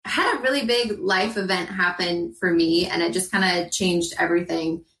a really big life event happen for me, and it just kind of changed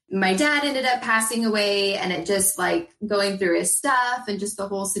everything. My dad ended up passing away, and it just like going through his stuff and just the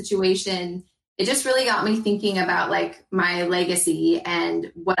whole situation, it just really got me thinking about like my legacy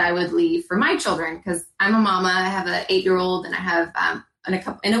and what I would leave for my children. Because I'm a mama, I have an 8-year-old, and I have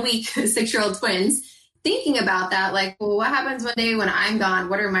in a week 6-year-old twins. Thinking about that, like, well, what happens one day when I'm gone?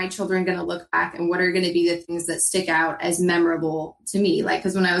 What are my children going to look back, and what are going to be the things that stick out as memorable to me? Like,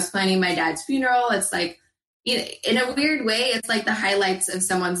 because when I was planning my dad's funeral, it's like, in a weird way, it's like the highlights of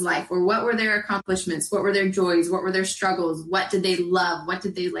someone's life, or what were their accomplishments? What were their joys? What were their struggles? What did they love? What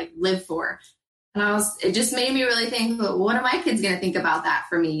did they like live for? And it just made me really think, well, what are my kids going to think about that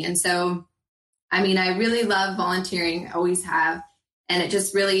for me? And so, I mean, I really love volunteering, always have. And it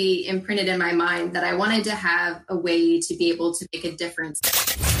just really imprinted in my mind that I wanted to have a way to be able to make a difference.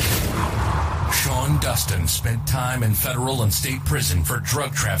 Sean Dustin spent time in federal and state prison for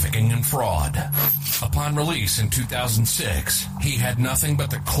drug trafficking and fraud. Upon release in 2006, he had nothing but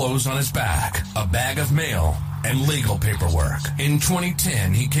the clothes on his back, a bag of mail, and legal paperwork. In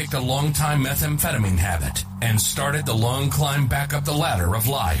 2010, he kicked a long-time methamphetamine habit and started the long climb back up the ladder of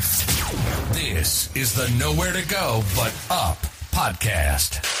life. This is the Nowhere to Go But Up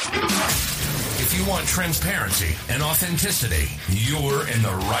podcast. If you want transparency and authenticity, you're in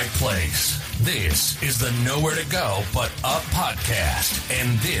the right place. This is the Nowhere to Go But Up podcast,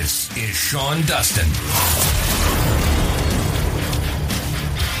 and this is Sean Dustin.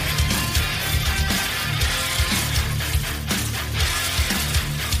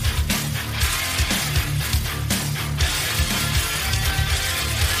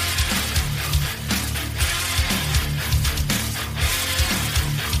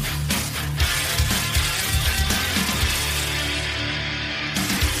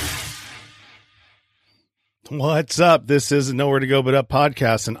 What's up? This is Nowhere to Go But Up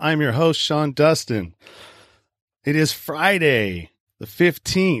podcast, and I'm your host, Sean Dustin. It is Friday, the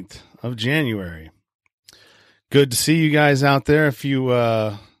 15th of January. Good to see you guys out there. If you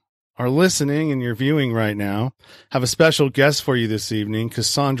are listening and you're viewing right now, have a special guest for you this evening,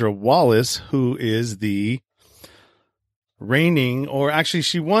 Cassandra Wallace, who is the reigning, or actually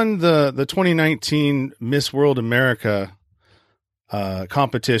she won the 2019 Miss World America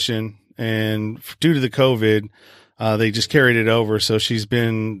competition. And due to the COVID, they just carried it over. So she's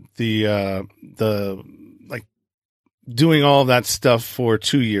been the like doing all of that stuff for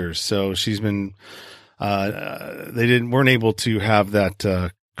 2 years. So she's been, weren't able to have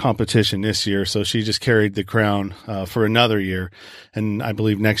that, competition this year. So she just carried the crown, for another year. And I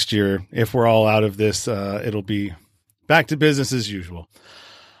believe next year, if we're all out of this, it'll be back to business as usual.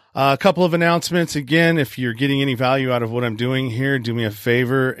 A couple of announcements. Again, if you're getting any value out of what I'm doing here, do me a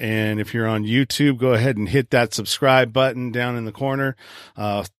favor. And if you're on YouTube, go ahead and hit that subscribe button down in the corner.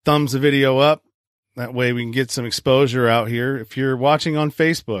 Thumbs the video up. That way we can get some exposure out here. If you're watching on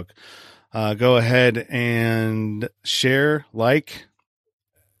Facebook, go ahead and share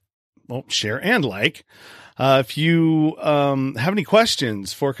and like. If you have any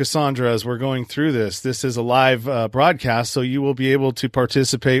questions for Cassandra as we're going through this is a live broadcast, so you will be able to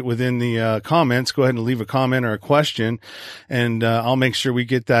participate within the comments. Go ahead and leave a comment or a question, and I'll make sure we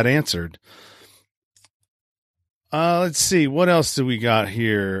get that answered. Let's see. What else do we got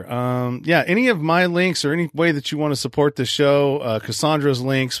here? Any of my links or any way that you want to support the show, Cassandra's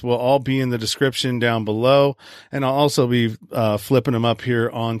links will all be in the description down below, and I'll also be flipping them up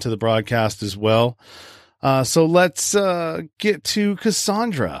here onto the broadcast as well. So let's get to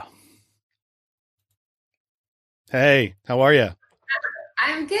Cassandra. Hey, how are you?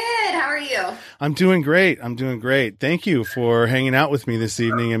 I'm good. How are you? I'm doing great. Thank you for hanging out with me this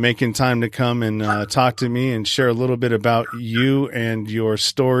evening and making time to come and talk to me and share a little bit about you and your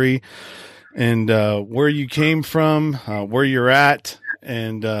story and where you came from, where you're at,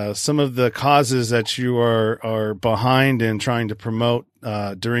 and some of the causes that you are behind and trying to promote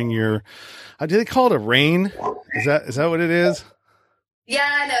during your. Do they call it a reign? Is that what it is? Yeah,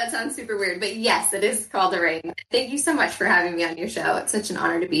 I know it sounds super weird, but yes, it is called a reign. Thank you so much for having me on your show. It's such an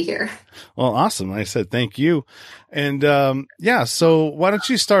honor to be here. Well, awesome. I said thank you. And so why don't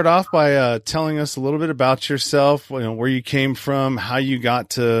you start off by telling us a little bit about yourself, where you came from, how you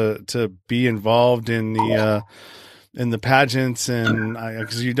got to be involved in the pageants, and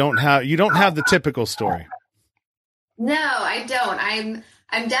because you don't have the typical story. No, I don't.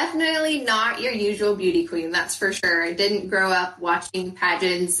 I'm definitely not your usual beauty queen. That's for sure. I didn't grow up watching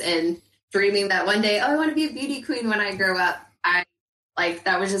pageants and dreaming that one day, I want to be a beauty queen when I grow up.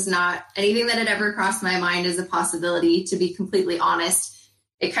 That was just not anything that had ever crossed my mind as a possibility, to be completely honest.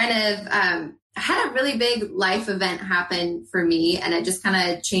 It kind of I had a really big life event happen for me, and it just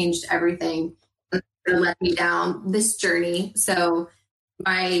kind of changed everything. It led me down this journey. So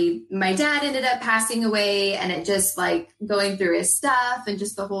my dad ended up passing away, and it just like going through his stuff and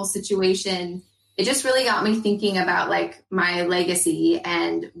just the whole situation, it just really got me thinking about like my legacy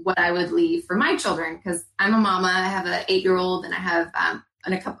and what I would leave for my children. Cause I'm a mama. I have an 8-year-old and I have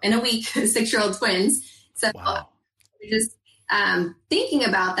in a week 6-year-old twins. So Wow. just thinking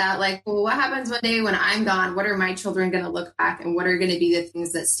about that, like, well, what happens one day when I'm gone? What are my children going to look back, and what are going to be the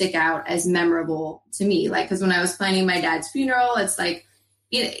things that stick out as memorable to me? Like, because when I was planning my dad's funeral, it's like,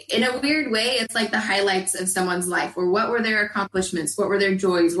 in a weird way, it's like the highlights of someone's life, or what were their accomplishments? What were their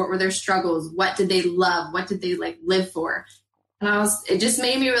joys? What were their struggles? What did they love? What did they like live for? And it just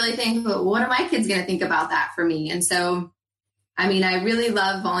made me really think, well, what are my kids going to think about that for me? And so, I mean, I really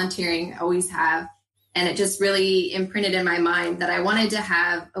love volunteering, always have. And it just really imprinted in my mind that I wanted to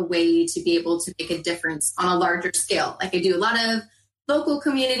have a way to be able to make a difference on a larger scale. Like I do a lot of local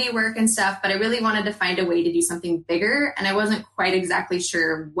community work and stuff, but I really wanted to find a way to do something bigger. And I wasn't quite exactly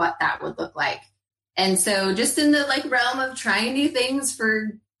sure what that would look like. And so just in the like realm of trying new things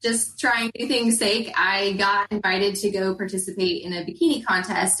for just trying new things sake, I got invited to go participate in a bikini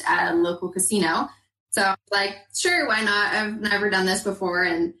contest at a local casino. So I was like, sure, why not? I've never done this before.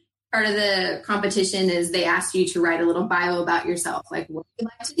 And part of the competition is they asked you to write a little bio about yourself, like what do you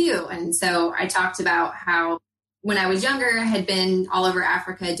like to do? And so I talked about how when I was younger, I had been all over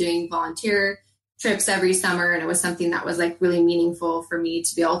Africa doing volunteer trips every summer. And it was something that was like really meaningful for me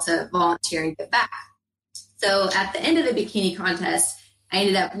to be able to volunteer and give back. So at the end of the bikini contest, I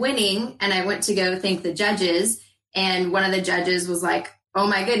ended up winning, and I went to go thank the judges. And one of the judges was like, oh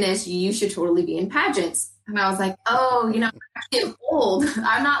my goodness, you should totally be in pageants. And I was like, oh, I'm actually old.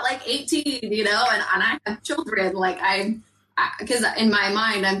 I'm not like 18, and I have children. Like because in my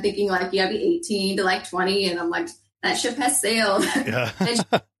mind, I'm thinking like, you have to be 18 to like 20. And I'm like, that ship has sailed. Yeah.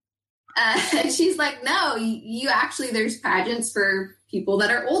 And she's like, no, you actually, there's pageants for people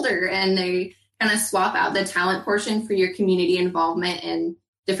that are older, and they kind of swap out the talent portion for your community involvement in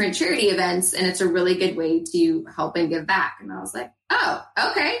different charity events. And it's a really good way to help and give back. And I was like, oh,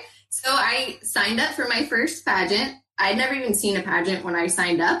 okay. So I signed up for my first pageant. I'd never even seen a pageant when I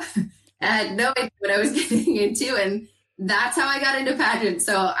signed up. I had no idea what I was getting into. And that's how I got into pageants.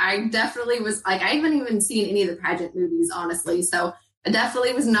 So I definitely was like, I haven't even seen any of the pageant movies, honestly. So I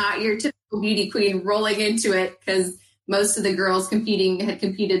definitely was not your typical beauty queen rolling into it, because most of the girls had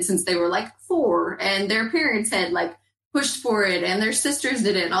competed since they were like 4, and their parents had like pushed for it, and their sisters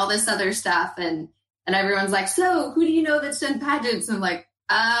did it, and all this other stuff. And everyone's like, so who do you know that's done pageants? I'm like,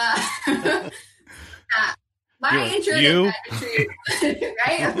 my intro to pageantry,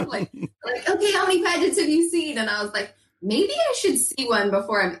 right? I'm like, okay, how many pageants have you seen? And I was like, maybe I should see one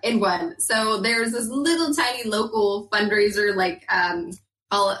before I'm in one. So there's this little tiny local fundraiser, like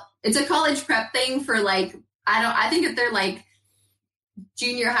it's a college prep thing for like, I think that they're like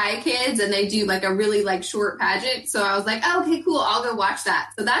junior high kids, and they do like a really like short pageant. So I was like, oh, okay, cool, I'll go watch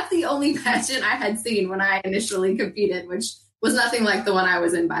that. So that's the only pageant I had seen when I initially competed, which was nothing like the one I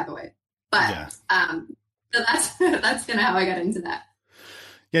was in, by the way. But yeah. So that's kind of how I got into that.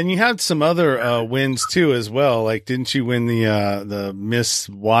 Yeah, and you had some other wins too as well. Like, didn't you win the Miss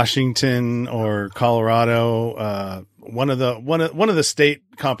Washington or Colorado? One of the state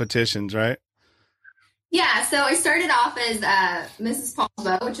competitions, right? Yeah, so I started off as Mrs.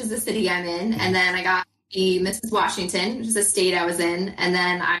 Paulsbo, which is the city I'm in, and then I got the Mrs. Washington, which is the state I was in, and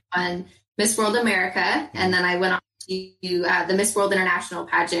then I won Miss World America, and then I went on to the Miss World International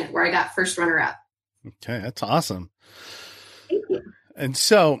pageant, where I got first runner-up. Okay, that's awesome. Thank you. And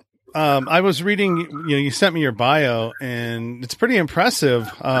so I was reading, you sent me your bio, and it's pretty impressive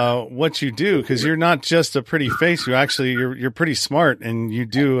what you do, because you're not just a pretty face. You're pretty smart, and you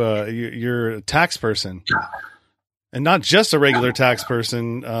do you're a tax person, and not just a regular tax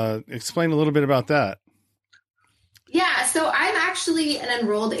person. Explain a little bit about that. Yeah, so I'm actually an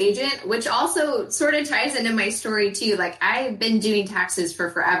enrolled agent, which also sort of ties into my story too. Like, I've been doing taxes for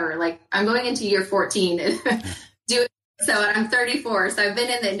forever. Like, I'm going into year 14 and so I'm 34. So I've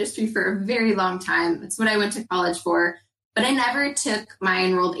been in the industry for a very long time. That's what I went to college for. But I never took my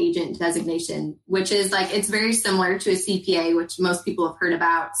enrolled agent designation, which is like, it's very similar to a CPA, which most people have heard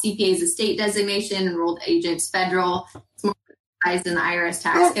about. CPA is a state designation, enrolled agent's federal. It's more precise than the IRS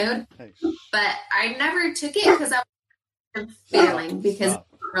tax code. But I never took it because I was failing, because it's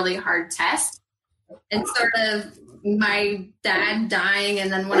a really hard test. And sort of my dad dying,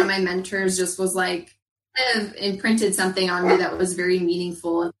 and then one of my mentors just was like, kind of imprinted something on me that was very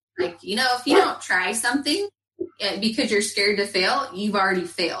meaningful. Like, if you don't try something because you're scared to fail, you've already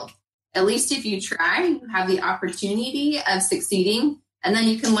failed. at least if you try, you have the opportunity of succeeding, and then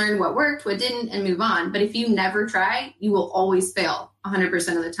you can learn what worked, what didn't, and move on. But if you never try, you will always fail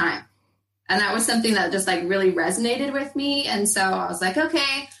 100% of the time. And that was something that just like really resonated with me. And so I was like,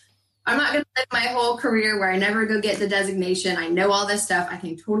 okay, I'm not going to live my whole career where I never go get the designation. I know all this stuff. I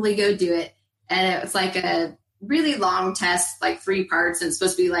can totally go do it. And it was like a really long test, like 3 parts, and it's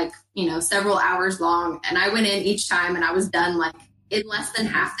supposed to be like, several hours long. And I went in each time and I was done like in less than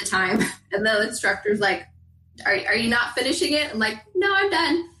half the time. And the instructor's like, are you not finishing it? I'm like, no, I'm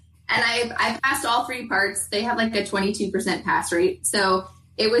done. And I passed all 3 parts. They have like a 22% pass rate. So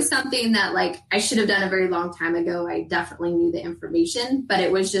it was something that like I should have done a very long time ago. I definitely knew the information, but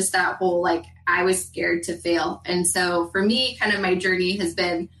it was just that whole, like, I was scared to fail. And so for me, kind of my journey has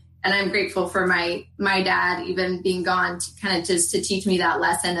been, and I'm grateful for my dad even being gone to kind of just to teach me that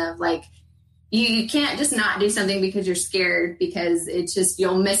lesson of like, you can't just not do something because you're scared, because it's just,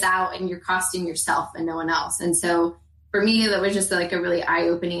 you'll miss out and you're costing yourself and no one else. And so for me, that was just like a really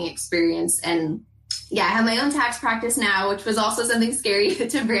eye-opening experience. And yeah, I have my own tax practice now, which was also something scary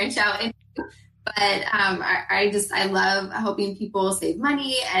to branch out into. But I love helping people save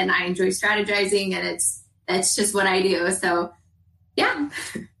money, and I enjoy strategizing, and it's just what I do. So yeah.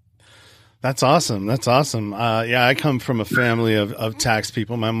 That's awesome. That's awesome. Yeah, I come from a family of tax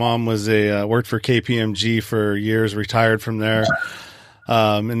people. My mom was worked for KPMG for years, retired from there.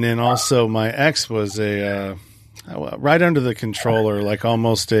 And then also my ex was right under the controller, like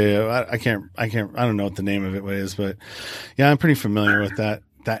almost I don't know what the name of it is, but yeah, I'm pretty familiar with that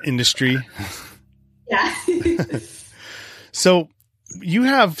industry. Yeah. So you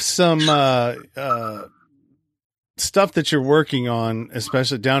have some stuff that you're working on,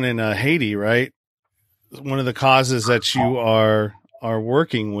 especially down in Haiti, right? One of the causes that you are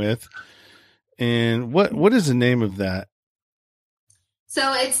working with, and what is the name of that?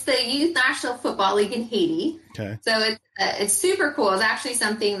 So it's the Youth National Football League in Haiti. Okay. So it's super cool. It's actually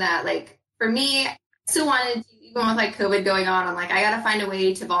something that, like, for me, I still wanted to, even with like COVID going on, I'm like, I got to find a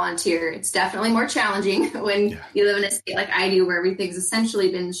way to volunteer. It's definitely more challenging when you live in a state like I do, where everything's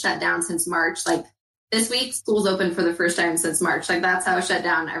essentially been shut down since March. Like this week, school's open for the first time since March. Like that's how shut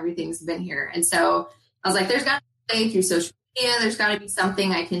down everything's been here. And so I was like, there's got to be a way through social media. There's got to be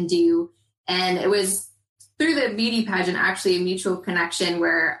something I can do. And it was through the beauty pageant, actually a mutual connection,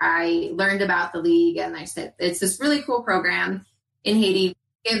 where I learned about the league, and I said, it's this really cool program in Haiti.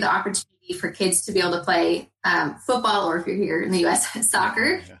 We give the opportunity for kids to be able to play football, or if you're here in the US,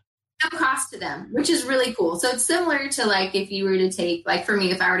 soccer, no cost to them, which is really cool. So it's similar to like if you were to take, like for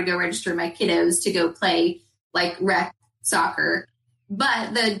me, if I were to go register my kiddos to go play like rec soccer,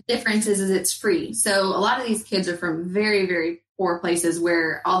 but the difference is it's free. So a lot of these kids are from very, very poor places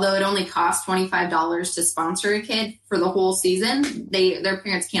where, although it only costs $25 to sponsor a kid for the whole season, their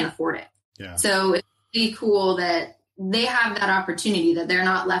parents can't afford it. Yeah. So it's really cool that they have that opportunity, that they're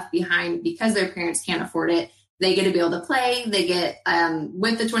not left behind because their parents can't afford it. They get to be able to play. They get,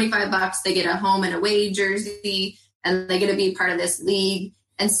 with the $25, they get a home and away jersey, and they get to be part of this league.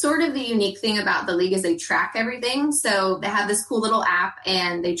 And sort of the unique thing about the league is they track everything. So they have this cool little app,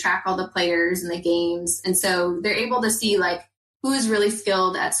 and they track all the players and the games. And so they're able to see like who's really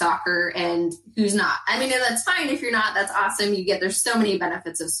skilled at soccer and who's not. I mean, that's fine if you're not, that's awesome. There's so many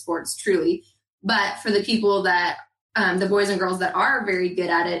benefits of sports, truly. But for the people that, the boys and girls that are very good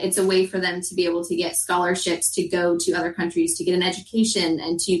at it, it's a way for them to be able to get scholarships to go to other countries, to get an education,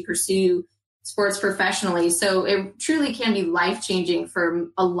 and to pursue sports professionally. So it truly can be life-changing for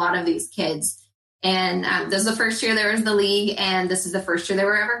a lot of these kids. And this is the first year there was the league, and this is the first year there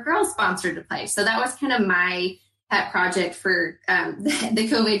were ever girls sponsored to play. So that was kind of my pet project for the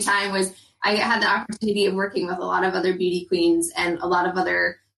COVID time. Was I had the opportunity of working with a lot of other beauty queens and a lot of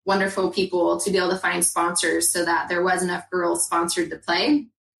other wonderful people to be able to find sponsors so that there was enough girls sponsored to play.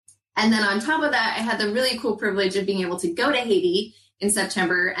 And then on top of that, I had the really cool privilege of being able to go to Haiti in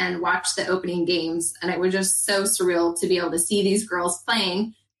September and watch the opening games. And it was just so surreal to be able to see these girls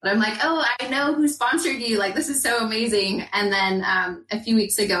playing. But I'm like, oh, I know who sponsored you. Like, this is so amazing. And then a few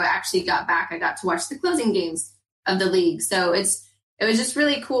weeks ago, I actually got back. I got to watch the closing games of the league. So it was just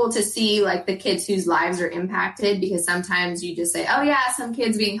really cool to see like the kids whose lives are impacted, because sometimes you just say, oh yeah, some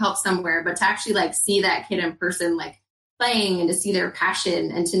kid's being helped somewhere, but to actually like see that kid in person, like playing, and to see their passion,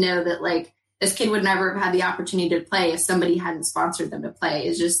 and to know that like this kid would never have had the opportunity to play if somebody hadn't sponsored them to play,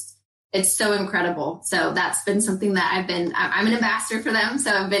 is just, it's so incredible. So that's been something that I'm an ambassador for them.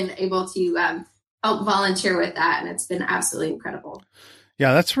 So I've been able to help volunteer with that. And it's been absolutely incredible.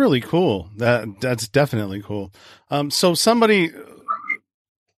 Yeah, that's really cool. That's definitely cool. So somebody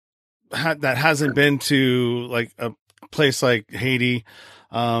that hasn't been to like a place like Haiti,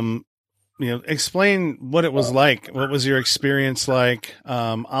 explain what it was like. What was your experience like?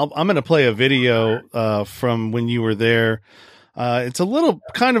 I'm going to play a video from when you were there. It's a little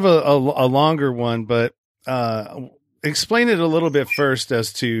kind of a longer one, but explain it a little bit first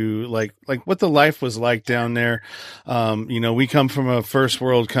as to like what the life was like down there. We come from a first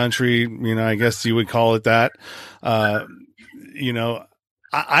world country, I guess you would call it that. I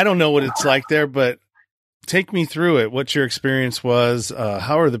don't know what it's like there, but take me through it. What your experience was,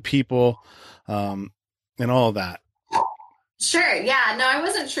 how are the people, and all of that. Sure. Yeah. No, I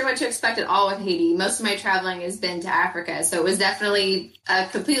wasn't sure what to expect at all with Haiti. Most of my traveling has been to Africa. So it was definitely a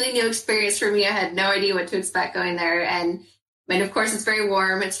completely new experience for me. I had no idea what to expect going there. And of course, it's very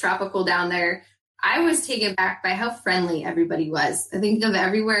warm. It's tropical down there. I was taken back by how friendly everybody was. I think of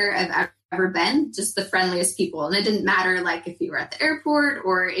everywhere I've ever been, just the friendliest people. And it didn't matter like if you were at the airport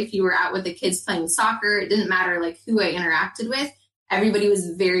or if you were out with the kids playing soccer. It didn't matter like who I interacted with. Everybody was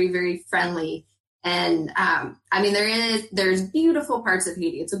very, very friendly. And there's beautiful parts of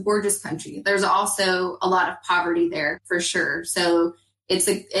Haiti. It's a gorgeous country. There's also a lot of poverty there for sure. So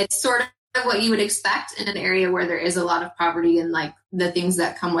it's sort of what you would expect in an area where there is a lot of poverty and like the things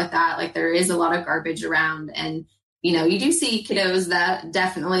that come with that. Like there is a lot of garbage around, and you do see kiddos that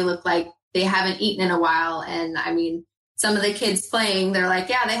definitely look like they haven't eaten in a while. And some of the kids playing, they're like,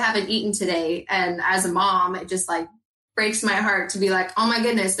 yeah, they haven't eaten today. And as a mom, it just like breaks my heart to be like, oh my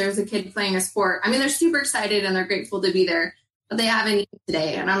goodness, there's a kid playing a sport. They're super excited and they're grateful to be there, but they haven't eaten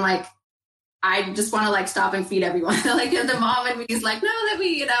today. And I'm like, I just want to like stop and feed everyone. Like the mom and me is like, no, that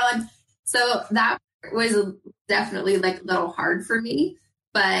we, and so that was definitely like a little hard for me,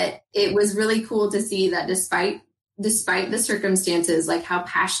 but it was really cool to see that despite the circumstances, like how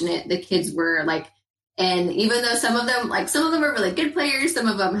passionate the kids were, like, and even though some of them were really good players, some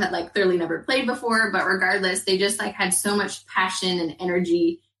of them had like clearly never played before, but regardless, they just like had so much passion and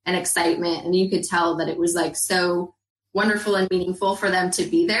energy and excitement. And you could tell that it was like so wonderful and meaningful for them to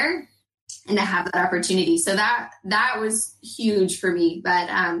be there and to have that opportunity. So that was huge for me. But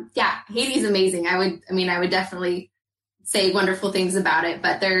Haiti's amazing. I would definitely say wonderful things about it,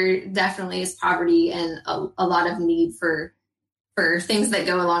 but there definitely is poverty and a lot of need for things that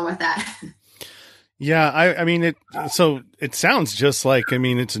go along with that. Yeah, it sounds just like,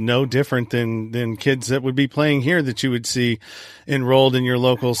 it's no different than kids that would be playing here that you would see enrolled in your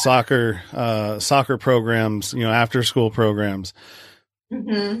local soccer programs, after school programs.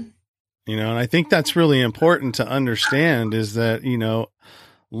 Mm-hmm. And I think that's really important to understand is that,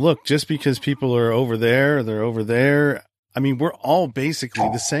 look, just because people are over there, they're over there. We're all basically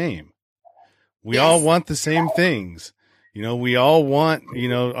the same. We all want the same things. We all want,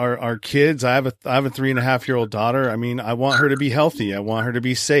 our kids. I have a 3.5-year-old daughter. I want her to be healthy. I want her to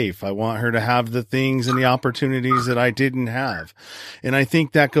be safe. I want her to have the things and the opportunities that I didn't have. And I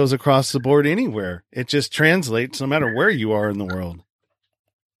think that goes across the board anywhere. It just translates no matter where you are in the world.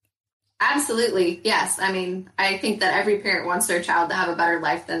 Absolutely. Yes. I think that every parent wants their child to have a better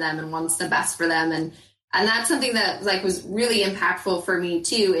life than them and wants the best for them. And that's something that like was really impactful for me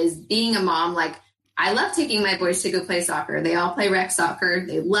too, is being a mom. Like I love taking my boys to go play soccer. They all play rec soccer.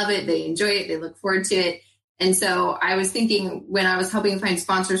 They love it. They enjoy it. They look forward to it. And so I was thinking when I was helping find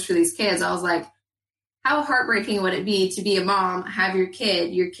sponsors for these kids, I was like, how heartbreaking would it be to be a mom, have your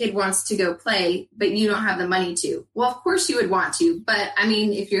kid wants to go play, but you don't have the money to? Well, of course you would want to. But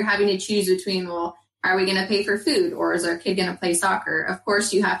if you're having to choose between, well, are we going to pay for food or is our kid going to play soccer? Of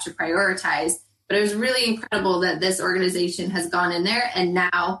course you have to prioritize. But it was really incredible that this organization has gone in there and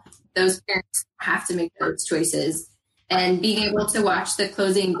now those parents have to make those choices. And being able to watch the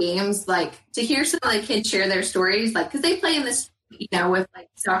closing games, like to hear some of the kids share their stories, like, because they play in this, with like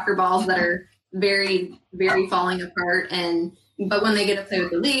soccer balls that are very, very falling apart. But when they get to play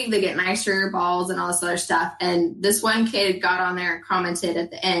with the league, they get nicer balls and all this other stuff. And this one kid got on there and commented at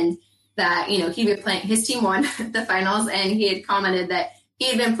the end that, he'd been playing, his team won the finals, and he had commented that he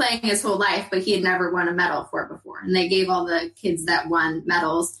had been playing his whole life, but he had never won a medal for it before. And they gave all the kids that won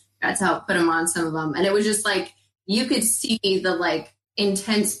medals, got to help put them on, some of them. And it was just like, you could see the like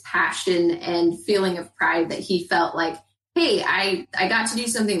intense passion and feeling of pride that he felt like, hey, I got to do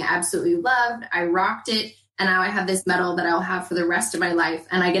something I absolutely loved. I rocked it. And now I have this medal that I'll have for the rest of my life.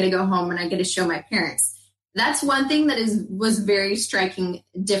 And I get to go home and I get to show my parents. That's one thing that was very striking,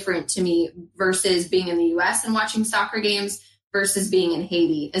 different to me versus being in the US and watching soccer games versus being in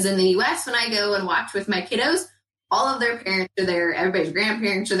Haiti. As in the US, when I go and watch with my kiddos, all of their parents are there. Everybody's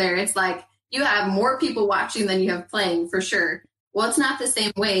grandparents are there. It's like you have more people watching than you have playing for sure. Well, it's not the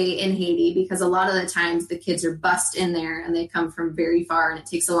same way in Haiti because a lot of the times the kids are bussed in there and they come from very far and it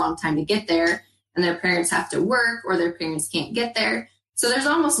takes a long time to get there and their parents have to work or their parents can't get there. So there's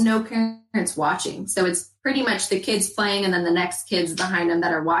almost no parents watching. So it's pretty much the kids playing and then the next kids behind them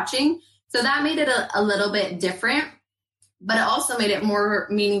that are watching. So that made it a little bit different, but it also made it more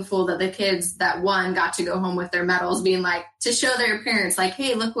meaningful that the kids that won got to go home with their medals, being like, to show their parents like,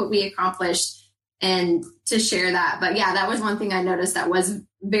 hey, look what we accomplished, and to share that. But yeah, that was one thing I noticed that was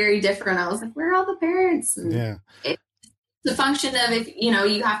very different. I was like, where are all the parents? And Yeah. It's the function of, if, you know,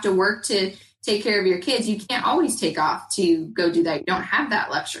 you have to work to take care of your kids, you can't always take off to go do that. You don't have that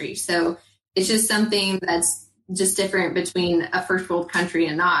luxury. So it's just something that's just different between a first world country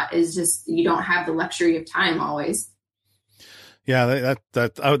and not, is just, you don't have the luxury of time always. Yeah,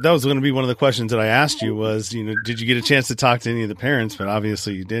 that was going to be one of the questions that I asked you was, you know, did you get a chance to talk to any of the parents? But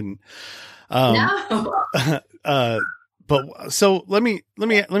obviously you didn't. No. But so let me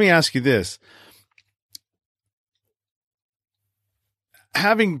ask you this.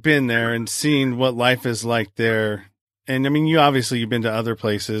 Having been there and seen what life is like there, and I mean, you've been to other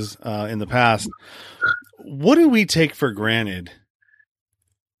places in the past. What do we take for granted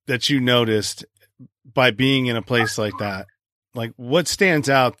that you noticed by being in a place like that? Like, what stands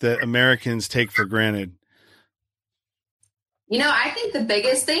out that Americans take for granted? You know, I think the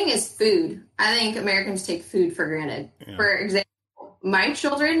biggest thing is food. I think Americans take food for granted. Yeah. For example, my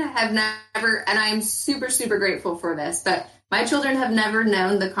children have never, and I'm super, super grateful for this, but my children have never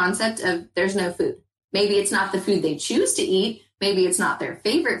known the concept of there's no food. Maybe it's not the food they choose to eat. Maybe it's not their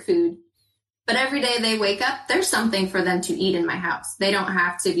favorite food. But every day they wake up, there's something for them to eat in my house. They don't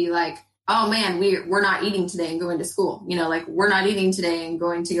have to be like, oh man, we're not eating today and going to school. You know, like, we're not eating today and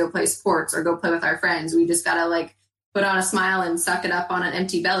going to go play sports or go play with our friends. We just got to like put on a smile and suck it up on an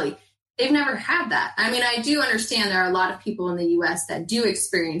empty belly. They've never had that. I mean, I do understand there are a lot of people in the US that do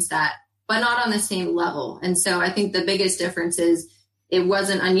experience that, but not on the same level. And so I think the biggest difference is it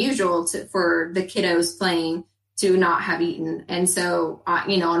wasn't unusual for the kiddos playing to not have eaten. And so,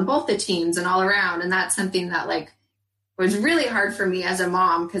 you know, on both the teams and all around. And that's something that like was really hard for me as a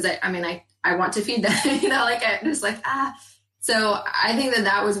mom, because I want to feed them, you know, like I just like, So I think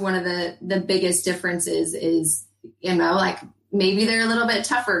that was one of the biggest differences is, you know, like maybe they're a little bit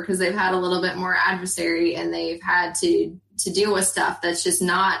tougher because they've had a little bit more adversary and they've had to deal with stuff that's just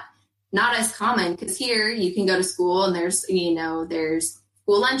not as common. Because here you can go to school and there's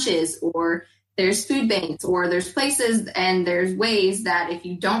school lunches, or there's food banks, or there's places and there's ways that if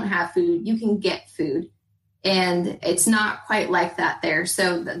you don't have food, you can get food. And it's not quite like that there.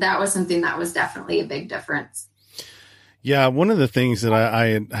 So that was something that was definitely a big difference. Yeah, one of the things that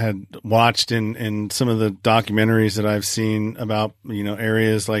I had watched in some of the documentaries that I've seen about, you know,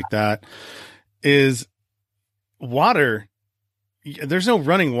 areas like that is water. There's no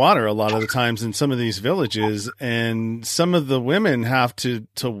running water a lot of the times in some of these villages, and some of the women have to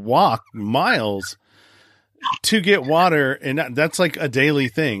walk miles to get water, and that's like a daily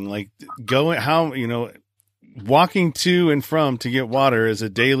thing. Like walking to and from to get water is a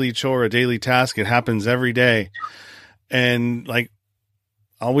daily chore, a daily task. It happens every day. And like,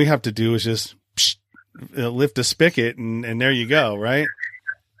 all we have to do is just lift a spigot and there you go. Right.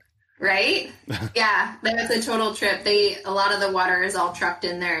 Right. Yeah. That's a total trip. A lot of the water is all trucked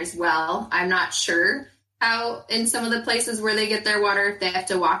in there as well. I'm not sure how in some of the places where they get their water, if they have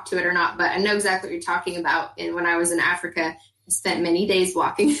to walk to it or not, but I know exactly what you're talking about. And when I was in Africa, I spent many days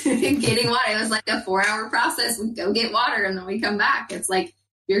walking and getting water. It was like a 4-hour process. We go get water and then we come back. It's like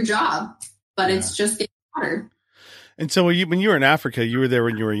your job, but It's just getting water. And so when you were in Africa, you were there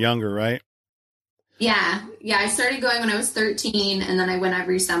when you were younger, right? Yeah. Yeah. I started going when I was 13, and then I went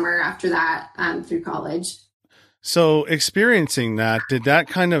every summer after that through college. So experiencing that, did that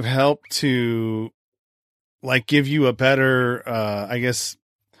kind of help to like give you a better, I guess,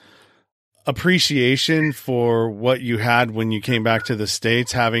 appreciation for what you had when you came back to the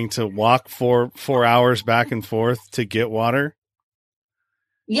States, having to walk 4 hours back and forth to get water?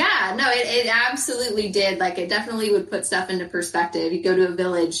 Yeah, no, it absolutely did. Like, it definitely would put stuff into perspective. You go to a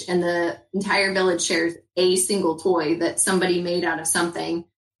village and the entire village shares a single toy that somebody made out of something,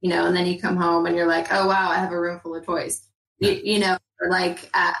 you know, and then you come home and you're like, oh, wow, I have a room full of toys, you know, or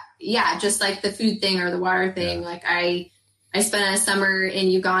like, just like the food thing or the water thing. Yeah. Like I spent a summer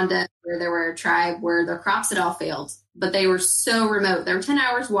in Uganda where there were a tribe where their crops had all failed, but they were so remote. They were 10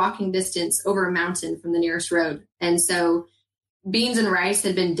 hours walking distance over a mountain from the nearest road. And so beans and rice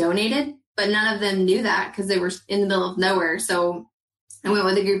had been donated, but none of them knew that because they were in the middle of nowhere. So I went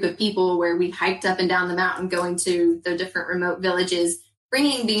with a group of people where we hiked up and down the mountain, going to the different remote villages,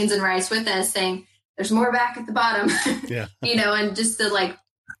 bringing beans and rice with us, saying, there's more back at the bottom, yeah. You know, and just the like,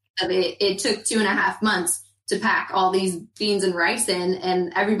 it took 2.5 months to pack all these beans and rice in,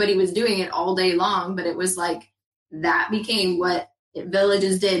 and everybody was doing it all day long. But it was like, that became what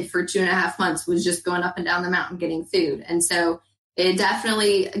villages did for 2.5 months was just going up and down the mountain getting food. And so I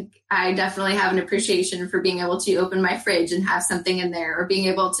definitely have an appreciation for being able to open my fridge and have something in there, or being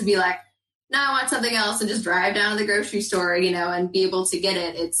able to be like, no, I want something else, and just drive down to the grocery store, and be able to get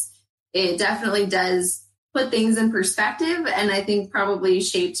it. It definitely does put things in perspective. And I think probably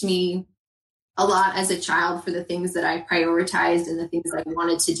shaped me a lot as a child for the things that I prioritized and the things that I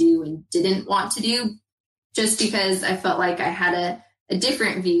wanted to do and didn't want to do, just because I felt like I had a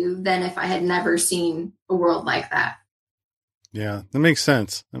different view than if I had never seen a world like that. Yeah, that makes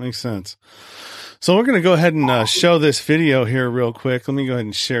sense. So we're going to go ahead and show this video here real quick. Let me go ahead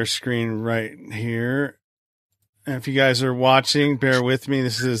and share screen right here. And if you guys are watching, bear with me.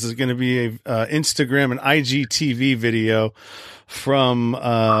 This is going to be a Instagram and IGTV video from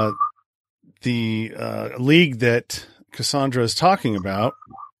the league that Cassandra is talking about.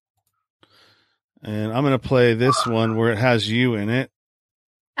 And I'm going to play this one where it has you in it.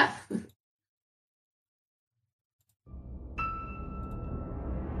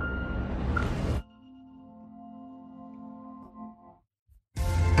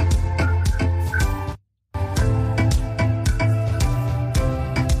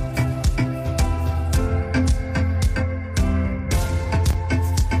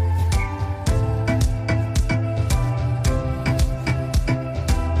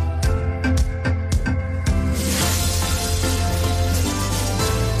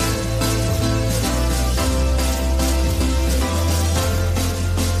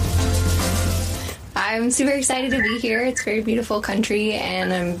 I'm super excited to be here. It's a very beautiful country,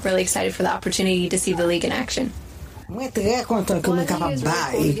 and I'm really excited for the opportunity to see the league in action. Mwen tre kontan ke mwen kapab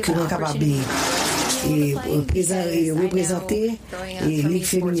ba e ke mwen kapab reprezenter Ligue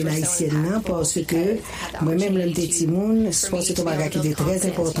féminine haïtienne nan parce que moi-même l'homme de Timoun, sport c'est un bagage qui était très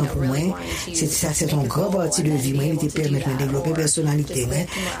important pour moi. C'est un grand parti de vie. Moi, il te permet de développer personnalité.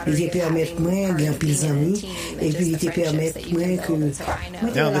 Il te permet moi de gagner amis et puis il te permet moi que.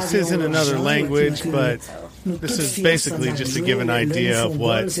 Now this isn't another language, but this is basically just to give an idea of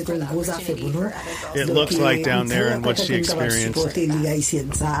what it looks like down there and what she experienced.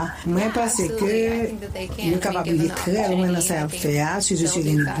 Moi, parce que nous capable de très loin dans ça faire, si je suis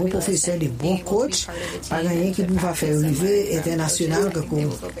un bon professeur, des bons coachs, par exemple qui pouvait faire au niveau international dans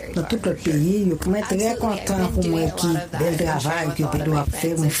tout le pays. Je suis très content pour moi qui bel travail que je dois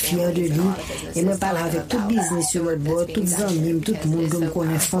faire, je suis fier de lui et je parle avec tout business sur le bord, tous les amis, tout le monde me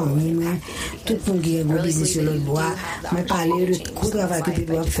connaît, famille, tout le monde qui a un business sur le bois, me parler de tout le travail que je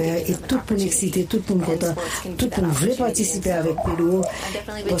dois faire et tout le monde excité, tout le monde content, tout le monde veut participer avec Pedro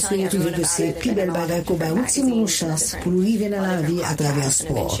parce que je trouve que c'est plus belle bagarre qu'on a une chance pour arriver dans la vie à travers le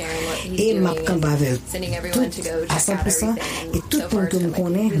sport. Et ma camp avec tout à 100% et tout le monde que me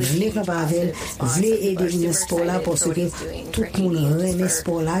connaît, veut camp avec, veut aider le sport là parce que tout le monde aime le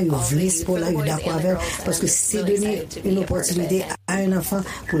sport là, il veut le sport là, il est d'accord avec parce que c'est donner une opportunité à un enfant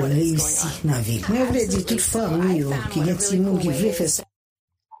pour réussir dans la vie. Mais je voulais dire toute famille qui est petit monde qui veut faire ça.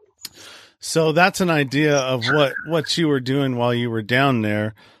 So that's an idea of what you were doing while you were down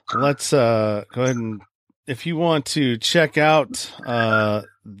there. Let's go ahead and, if you want to check out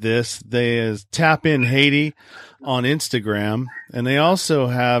this, they Tap In Haiti on Instagram, and they also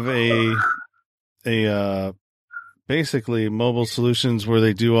have a basically mobile solutions where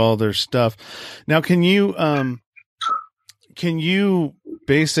they do all their stuff. Now, can you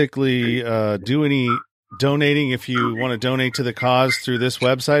basically do any donating if you want to donate to the cause through this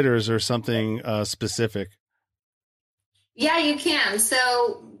website, or is there something specific? Yeah, you can.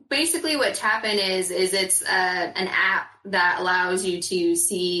 So basically what Tap In is it's an app that allows you to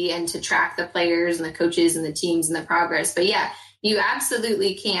see and to track the players and the coaches and the teams and the progress. But yeah, you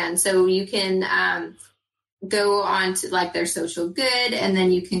absolutely can. So you can go on to like their social good, and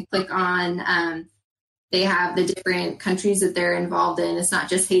then you can click on they have the different countries that they're involved in. It's not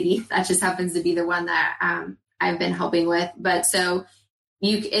just Haiti. That just happens to be the one that I've been helping with. But so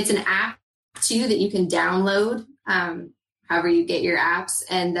it's an app too that you can download however you get your apps.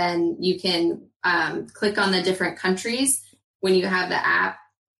 And then you can click on the different countries when you have the app.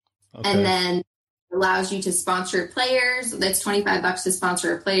 Okay. And then it allows you to sponsor players. That's $25 to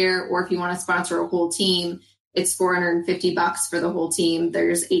sponsor a player. Or if you want to sponsor a whole team, it's $450 for the whole team.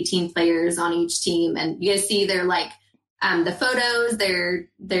 There's 18 players on each team, and you guys see their the photos, their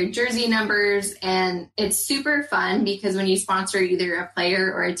jersey numbers, and it's super fun because when you sponsor either a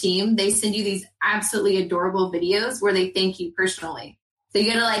player or a team, they send you these absolutely adorable videos where they thank you personally. So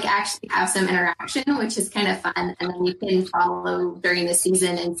you got to actually have some interaction, which is kind of fun, and then you can follow during the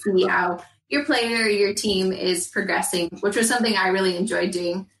season and see how your player or your team is progressing, which was something I really enjoyed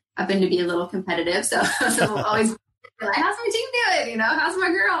doing. Happen to be a little competitive, so always Like, how's my team doing? How's my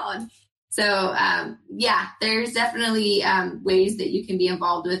girl? And so, there's definitely ways that you can be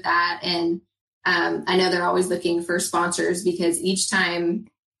involved with that. And I know they're always looking for sponsors because each time,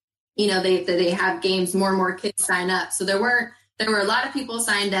 they have games, more and more kids sign up. So there were a lot of people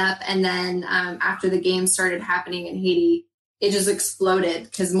signed up. And then after the games started happening in Haiti, it just exploded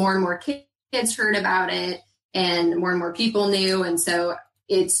because more and more kids heard about it and more people knew. And so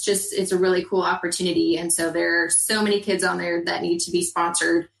it's a really cool opportunity. And so there are so many kids on there that need to be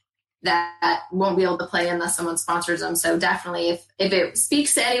sponsored that won't be able to play unless someone sponsors them. So definitely if it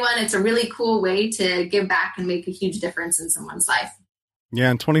speaks to anyone, it's a really cool way to give back and make a huge difference in someone's life. Yeah.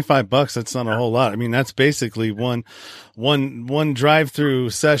 And $25, that's not a whole lot. I mean, that's basically one drive-through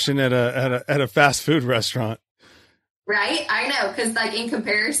session at a fast food restaurant. Right. I know. Cause like in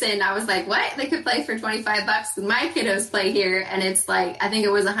comparison, I was like, what? They could play for $25. My kiddos play here. And it's like, I think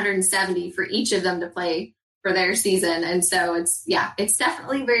it was 170 for each of them to play for their season. And so it's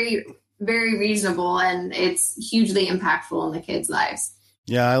definitely very, very reasonable, and it's hugely impactful in the kids' lives.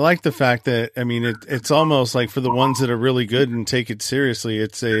 Yeah. I like the fact that, I mean, it's almost like for the ones that are really good and take it seriously,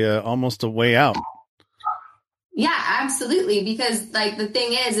 it's almost a way out. Yeah, absolutely. Because like the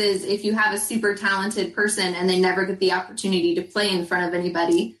thing is if you have a super talented person and they never get the opportunity to play in front of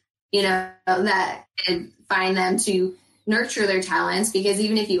anybody, that can find them to nurture their talents. Because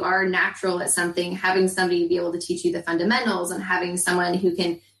even if you are natural at something, having somebody be able to teach you the fundamentals and having someone who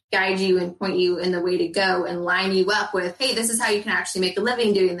can guide you and point you in the way to go and line you up with, hey, this is how you can actually make a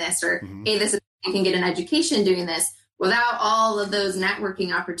living doing this, or hey, this is how you can get an education doing this. Without all of those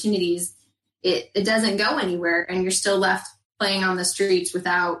networking opportunities, it doesn't go anywhere, and you're still left playing on the streets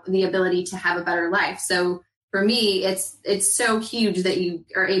without the ability to have a better life. So for me, it's so huge that you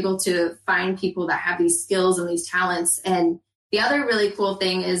are able to find people that have these skills and these talents. And the other really cool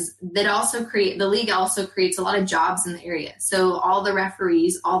thing is that the league also creates a lot of jobs in the area. So all the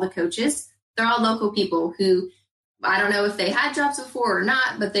referees, all the coaches, they're all local people who, I don't know if they had jobs before or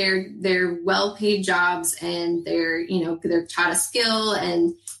not, but they're well-paid jobs, and they're taught a skill.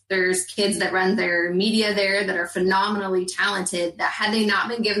 And there's kids that run their media there that are phenomenally talented, that had they not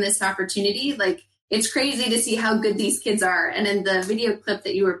been given this opportunity, like, it's crazy to see how good these kids are. And in the video clip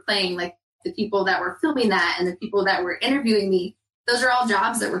that you were playing, like the people that were filming that and the people that were interviewing me, those are all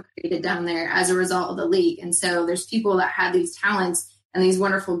jobs that were created down there as a result of the league. And so there's people that had these talents and these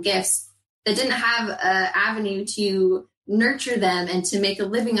wonderful gifts that didn't have an avenue to nurture them and to make a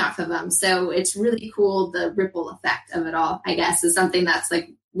living off of them. So it's really cool. The ripple effect of it all, I guess, is something that's like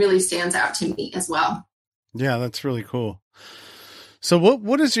really stands out to me as well. Yeah, that's really cool. So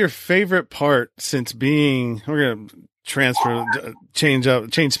what is your favorite part since we're going to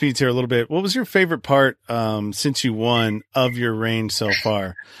change speeds here a little bit. What was your favorite part since you won of your reign so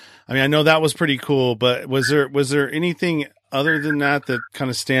far? I mean, I know that was pretty cool, but was there anything other than that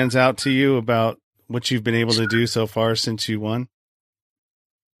kind of stands out to you about what you've been able to do so far since you won?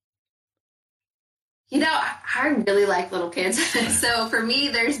 I really like little kids. So for me,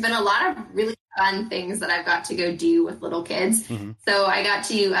 there's been a lot of really fun things that I've got to go do with little kids. Mm-hmm. So I got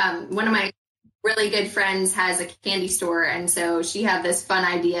to, one of my really good friends has a candy store. And so she had this fun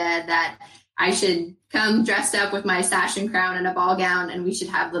idea that I should come dressed up with my sash and crown and a ball gown, and we should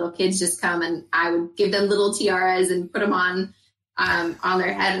have little kids just come, and I would give them little tiaras and put them on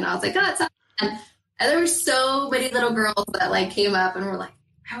their head. And I was like, oh, that's fun. And there were so many little girls that like came up and were like,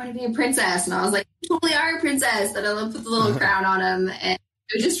 I want to be a princess. And I was like, you totally are a princess. And I put the little crown on them. And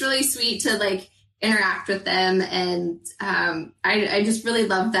it was just really sweet to like interact with them. And I just really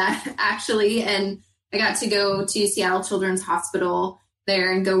loved that, actually. And I got to go to Seattle Children's Hospital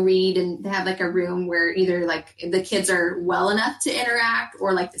there and go read, and they have like a room where either like the kids are well enough to interact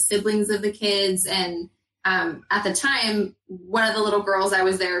or like the siblings of the kids. And at the time, one of the little girls I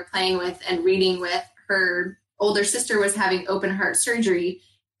was there playing with and reading with, her older sister was having open heart surgery.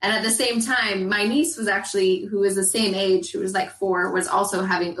 And at the same time, my niece was actually, who was the same age, who was like 4, was also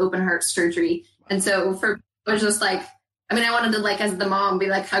having open heart surgery. And so it was just like, I mean, I wanted to like, as the mom, be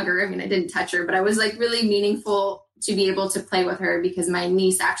like, hug her. I mean, I didn't touch her, but I was like really meaningful to be able to play with her because my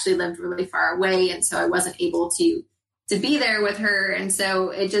niece actually lived really far away. And so I wasn't able to be there with her. And so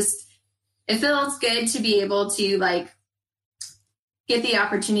it feels good to be able to like get the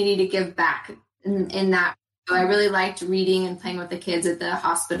opportunity to give back in that. So I really liked reading and playing with the kids at the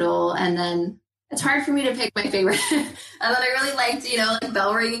hospital. And then it's hard for me to pick my favorite. And then I really liked, like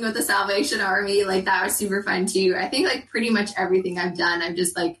bell ringing with the Salvation Army. Like that was super fun too. I think like pretty much everything I've done, I've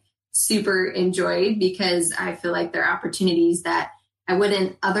just like super enjoyed because I feel like there are opportunities that I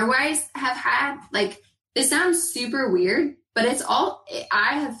wouldn't otherwise have had. Like this sounds super weird, but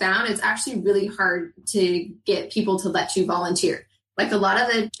I have found it's actually really hard to get people to let you volunteer. Like a lot of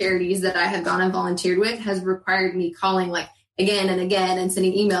the charities that I have gone and volunteered with has required me calling like again and again and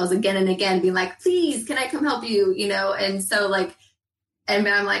sending emails again and again, being like, please, can I come help you? You know? And so like, and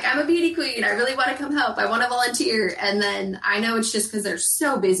I'm like, I'm a beauty queen. I really want to come help. I want to volunteer. And then I know it's just because they're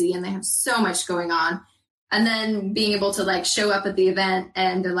so busy and they have so much going on. And then being able to like show up at the event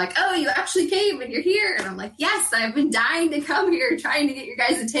and they're like, oh, you actually came and you're here. And I'm like, yes, I've been dying to come here, trying to get your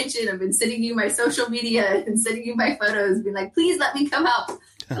guys' attention. I've been sending you my social media and sending you my photos, being like, please let me come help.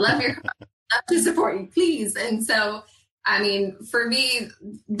 I love your, love to support you, please. And so, I mean, for me,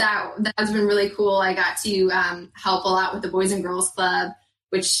 that has been really cool. I got to help a lot with the Boys and Girls Club,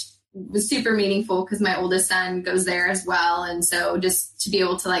 which was super meaningful because my oldest son goes there as well. And so just to be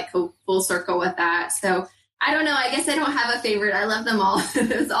able to like go full circle with that. So I don't know. I guess I don't have a favorite. I love them all.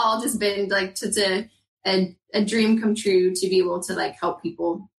 It's all just been like a dream come true to be able to like help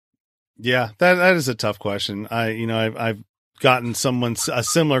people. Yeah, that is a tough question. I've gotten a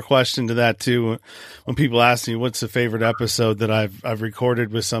similar question to that too. When people ask me what's the favorite episode that I've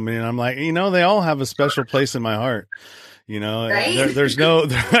recorded with somebody, and I'm like, they all have a special place in my heart. Right? There's no,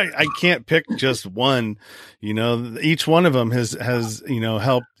 I can't pick just one, each one of them has,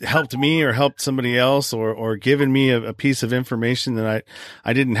 helped me or helped somebody else or given me a piece of information that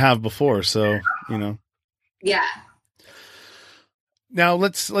I didn't have before. So, Yeah. Now I'm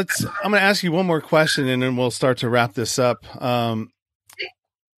going to ask you one more question and then we'll start to wrap this up.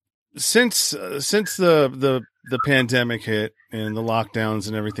 Since the pandemic hit and the lockdowns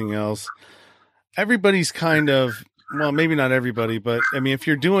and everything else, everybody's kind of, well, maybe not everybody, but I mean, if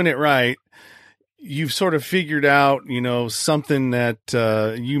you're doing it right, you've sort of figured out, something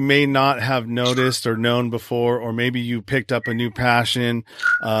that you may not have noticed or known before, or maybe you picked up a new passion,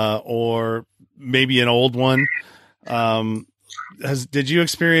 or maybe an old one. Did you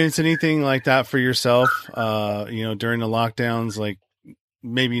experience anything like that for yourself, during the lockdowns, like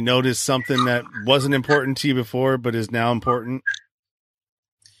maybe notice something that wasn't important to you before, but is now important?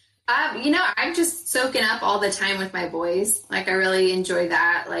 I'm just soaking up all the time with my boys. Like, I really enjoy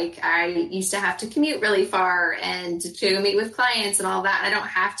that. Like, I used to have to commute really far and to go meet with clients and all that. I don't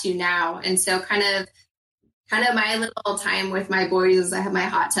have to now. And so kind of my little time with my boys is I have my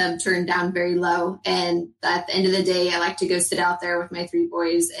hot tub turned down very low. And at the end of the day, I like to go sit out there with my 3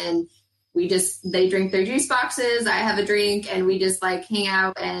 boys and they drink their juice boxes. I have a drink and we just like hang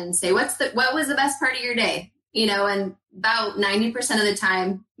out and say, what was the best part of your day? And about 90% of the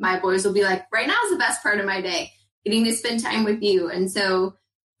time, my boys will be like, right now is the best part of my day, getting to spend time with you. And so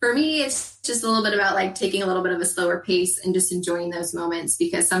for me, it's just a little bit about like taking a little bit of a slower pace and just enjoying those moments,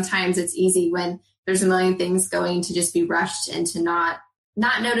 because sometimes it's easy when there's a million things going to just be rushed and to not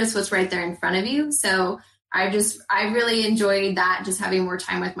notice what's right there in front of you. So I really enjoyed that, just having more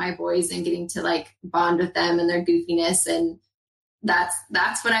time with my boys and getting to like bond with them and their goofiness. And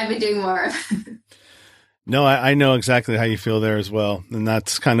that's what I've been doing more of. No, I know exactly how you feel there as well. And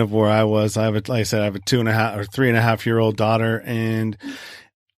that's kind of where I was. I have a 2.5 or 3.5-year-old daughter, and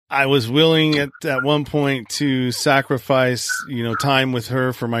I was willing at one point to sacrifice, time with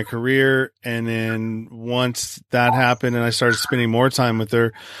her for my career. And then once that happened and I started spending more time with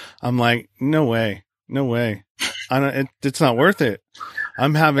her, I'm like, no way. It's not worth it.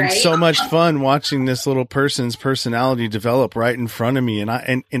 I'm having so much fun watching this little person's personality develop right in front of me. And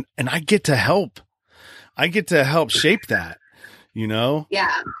I get to help. I get to help shape that,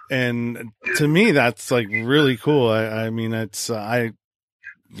 Yeah. And to me, that's like really cool. I mean,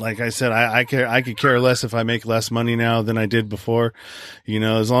 like I said, I could care less if I make less money now than I did before,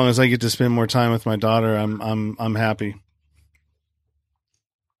 as long as I get to spend more time with my daughter, I'm happy.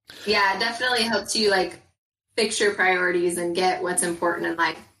 Yeah, it definitely helps you like fix your priorities and get what's important in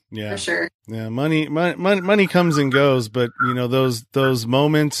life. Yeah, for sure. Yeah, money comes and goes, but those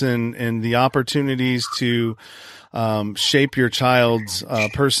moments and the opportunities to shape your child's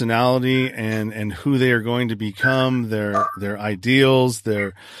personality and who they are going to become, their ideals,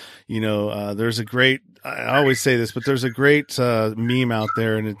 there's a great, I always say this, but there's a great meme out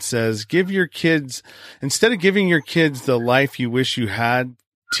there, and it says, instead of giving your kids the life you wish you had,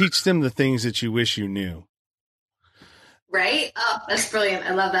 teach them the things that you wish you knew. Right? Oh, that's brilliant.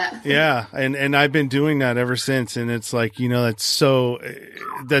 I love that. Yeah. And I've been doing that ever since. And it's like, that's so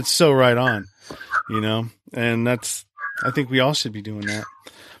right on, and I think we all should be doing that,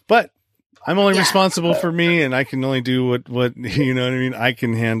 but I'm only responsible for me, and I can only do what, I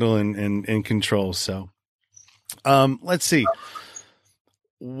can handle and control. So, let's see.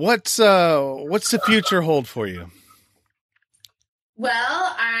 What's the future hold for you?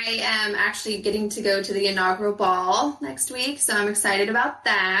 Well, I am actually getting to go to the inaugural ball next week, so I'm excited about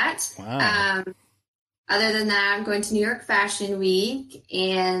that. Wow. Other than that, I'm going to New York Fashion Week,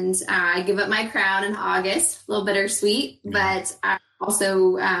 and I give up my crown in August. A little bittersweet, but I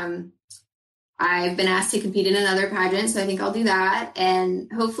also I've been asked to compete in another pageant, so I think I'll do that,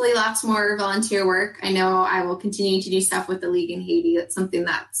 and hopefully lots more volunteer work. I know I will continue to do stuff with the League in Haiti. That's something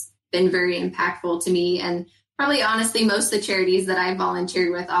that's been very impactful to me, and probably honestly most of the charities that I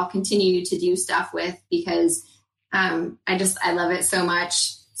volunteered with, I'll continue to do stuff with because I love it so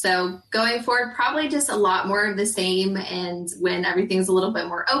much. So going forward, probably just a lot more of the same. And when everything's a little bit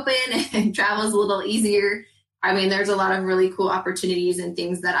more open and travel's a little easier, I mean, there's a lot of really cool opportunities and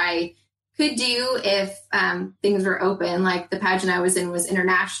things that I could do if things were open. Like the pageant I was in was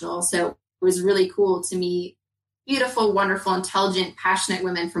international. So it was really cool to meet beautiful, wonderful, intelligent, passionate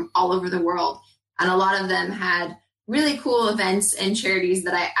women from all over the world. And a lot of them had really cool events and charities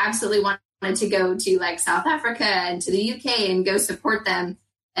that I absolutely wanted to go to, like South Africa and to the UK and go support them.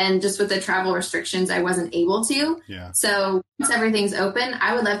 And just with the travel restrictions, I wasn't able to. Yeah. So once everything's open,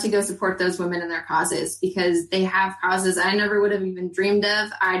 I would love to go support those women and their causes because they have causes I never would have even dreamed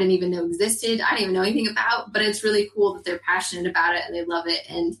of. I didn't even know existed. I didn't even know anything about, but it's really cool that they're passionate about it and they love it.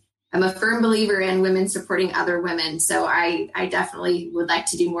 And I'm a firm believer in women supporting other women. So I definitely would like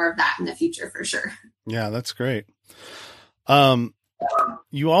to do more of that in the future for sure. Yeah, that's great.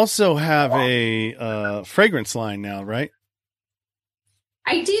 You also have a fragrance line now, right?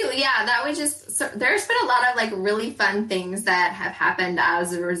 I do. Yeah, that was there's been a lot of like really fun things that have happened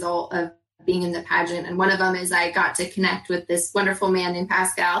as a result of being in the pageant. And one of them is I got to connect with this wonderful man named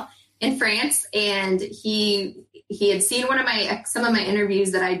Pascal in France. And he had seen some of my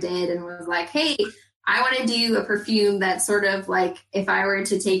interviews that I did and was like, hey, I want to do a perfume that's sort of like if I were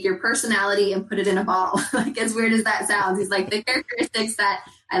to take your personality and put it in a bottle. Like, as weird as that sounds, he's like, the characteristics that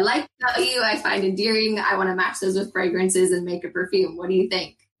I like about you, I find endearing. I want to match those with fragrances and make a perfume. What do you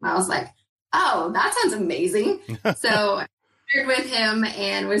think? And I was like, oh, that sounds amazing. So I partnered with him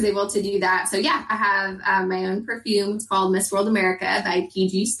and was able to do that. So yeah, I have my own perfume. It's called Miss World America by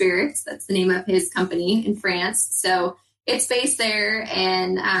PG Spirits. That's the name of his company in France. So it's based there,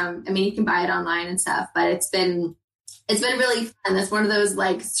 and I mean, you can buy it online and stuff, but it's been really fun. It's one of those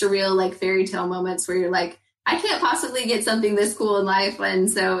like surreal, like fairy tale moments where you're like, I can't possibly get something this cool in life.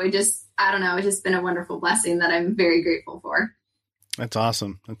 And so I don't know, it's just been a wonderful blessing that I'm very grateful for. That's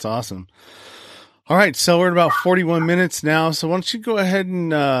awesome. That's awesome. All right. So we're at about 41 minutes now. So why don't you go ahead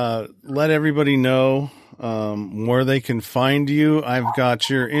and let everybody know where they can find you. I've got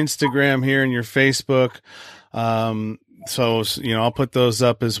your Instagram here and your Facebook. So, I'll put those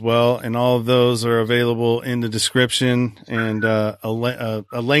up as well. And all of those are available in the description, and a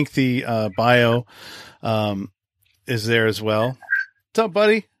lengthy bio is there as well. What's up,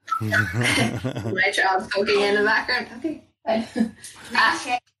 buddy? My child's poking in the background. Okay.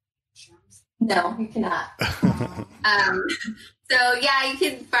 No, you cannot. So yeah, you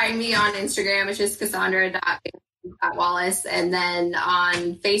can find me on Instagram. It's just Cassandra.Wallace. And then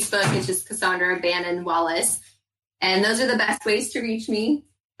on Facebook, it's just Cassandra Bannon Wallace. And those are the best ways to reach me,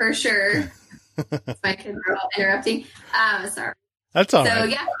 for sure. My kids are all interrupting. Sorry. That's all right. So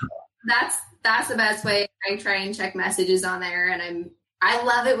yeah, that's the best way. I try and check messages on there, and I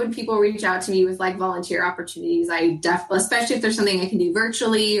love it when people reach out to me with like volunteer opportunities. Especially if there's something I can do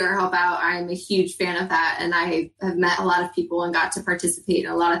virtually or help out. I'm a huge fan of that, and I have met a lot of people and got to participate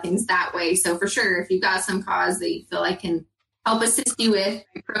in a lot of things that way. So for sure, if you've got some cause that you feel I can help assist you with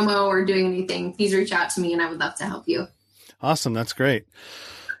promo or doing anything, please reach out to me and I would love to help you. Awesome. That's great.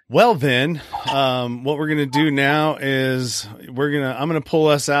 Well, then, what we're going to do now is I'm going to pull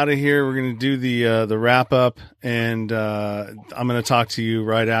us out of here. We're going to do the wrap up, and I'm going to talk to you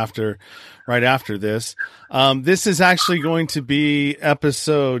right after this. This is actually going to be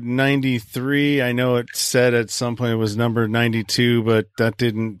episode 93. I know it said at some point it was number 92, but that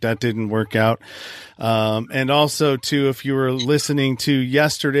didn't work out. And also too, if you were listening to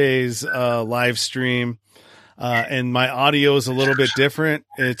yesterday's live stream, and my audio is a little bit different,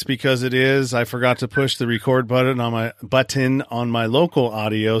 it's because I forgot to push the record button on my local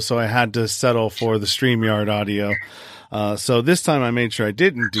audio, so I had to settle for the StreamYard audio. So this time I made sure I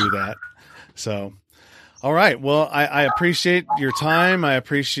didn't do that. So, all right. Well, I appreciate your time. I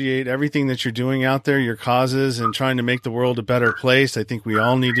appreciate everything that you're doing out there, your causes, and trying to make the world a better place. I think we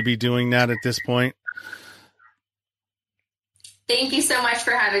all need to be doing that at this point. Thank you so much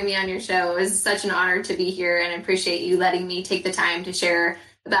for having me on your show. It was such an honor to be here, and I appreciate you letting me take the time to share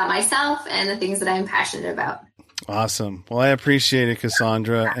about myself and the things that I'm passionate about. Awesome. Well, I appreciate it,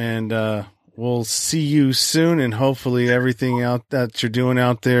 Cassandra, and we'll see you soon, and hopefully everything out that you're doing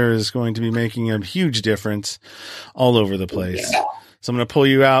out there is going to be making a huge difference all over the place. So I'm going to pull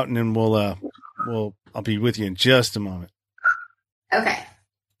you out, and then I'll be with you in just a moment. Okay.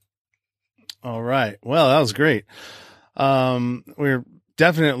 All right. Well, that was great. We're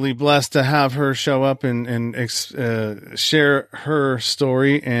definitely blessed to have her show up and share her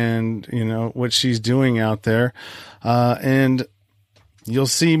story and, what she's doing out there. And you'll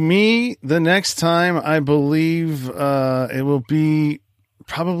see me the next time. I believe it will be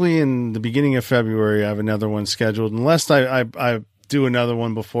probably in the beginning of February. I have another one scheduled, unless I do another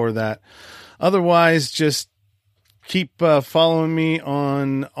one before that. Otherwise, just keep following me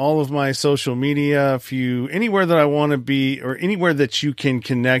on all of my social media. Anywhere that I want to be, or anywhere that you can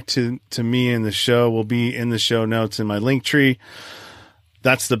connect to me in the show, will be in the show notes in my link tree.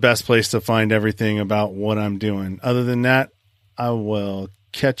 That's the best place to find everything about what I'm doing. Other than that, I will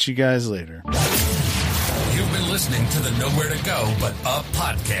catch you guys later. You've been listening to the Nowhere to Go But Up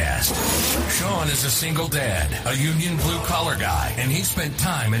podcast. Sean is a single dad, a union blue-collar guy, and he spent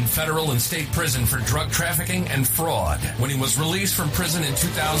time in federal and state prison for drug trafficking and fraud. When he was released from prison in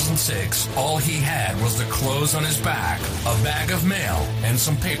 2006, all he had was the clothes on his back, a bag of mail, and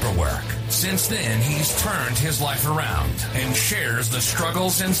some paperwork. Since then, he's turned his life around and shares the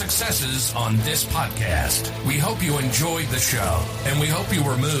struggles and successes on this podcast. We hope you enjoyed the show, and we hope you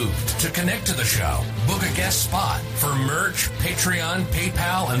were moved. To connect to the show, book a guest spot. For merch, Patreon,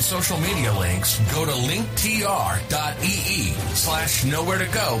 PayPal, and social media links, go to linktr.ee/nowhere to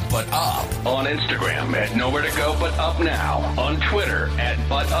go but up. On Instagram at Nowhere to Go But Up Now. On Twitter at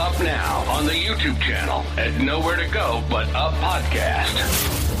But Up Now. On the YouTube channel at Nowhere to Go But Up Podcast.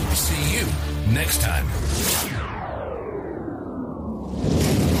 See you next time.